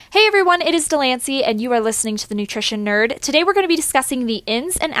everyone, it is Delancey, and you are listening to The Nutrition Nerd. Today we're going to be discussing the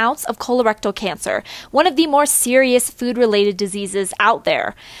ins and outs of colorectal cancer, one of the more serious food-related diseases out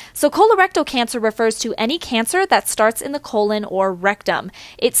there. So colorectal cancer refers to any cancer that starts in the colon or rectum.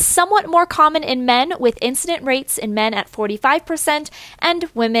 It's somewhat more common in men, with incident rates in men at 45% and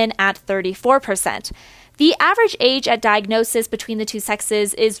women at 34%. The average age at diagnosis between the two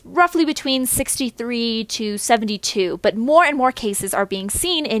sexes is roughly between 63 to 72, but more and more cases are being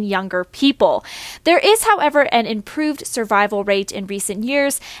seen in younger people. There is, however, an improved survival rate in recent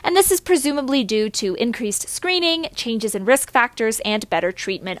years, and this is presumably due to increased screening, changes in risk factors, and better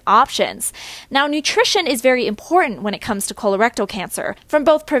treatment options. Now, nutrition is very important when it comes to colorectal cancer, from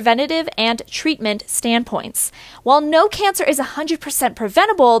both preventative and treatment standpoints. While no cancer is 100%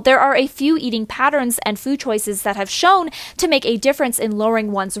 preventable, there are a few eating patterns and food choices that have shown to make a difference in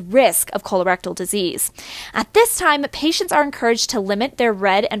lowering one's risk of colorectal disease. At this time, patients are encouraged to limit their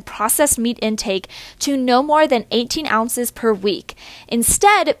red and processed meat intake to no more than 18 ounces per week.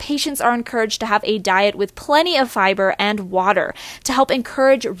 Instead, patients are encouraged to have a diet with plenty of fiber and water to help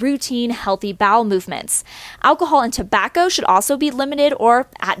encourage routine, healthy bowel movements. Alcohol and tobacco should also be limited or,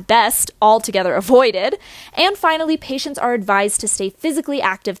 at best, altogether avoided. And finally, patients are advised to stay physically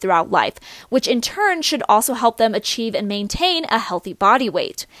active throughout life, which in turn should also help them achieve and maintain a healthy body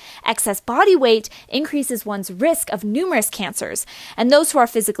weight. Excess body weight increases one's risk of numerous cancers, and those who are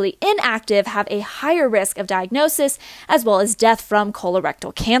physically inactive have a higher risk of diagnosis as well as death from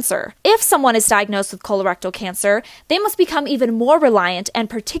colorectal cancer. If someone is diagnosed with colorectal cancer, they must become even more reliant and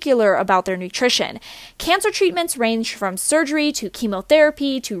particular about their nutrition. Cancer treatments range from surgery to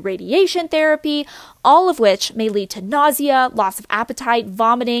chemotherapy to radiation therapy, all of which may lead to nausea, loss of appetite,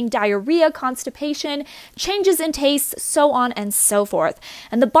 vomiting, diarrhea, constipation, changes in taste, so on and so forth.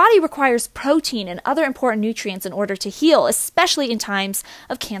 And the body requires protein and other important nutrients in order to heal, especially in times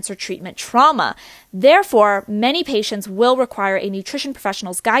of cancer treatment trauma. Therefore, many patients will require a nutrition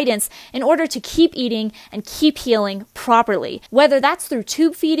professional's guidance in order to keep eating and keep healing properly, whether that's through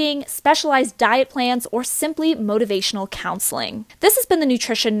tube feeding, specialized diet plans, or simply motivational counseling. This has been The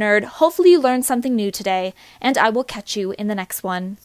Nutrition Nerd. Hopefully you learned something new today, and I will catch you in the next one.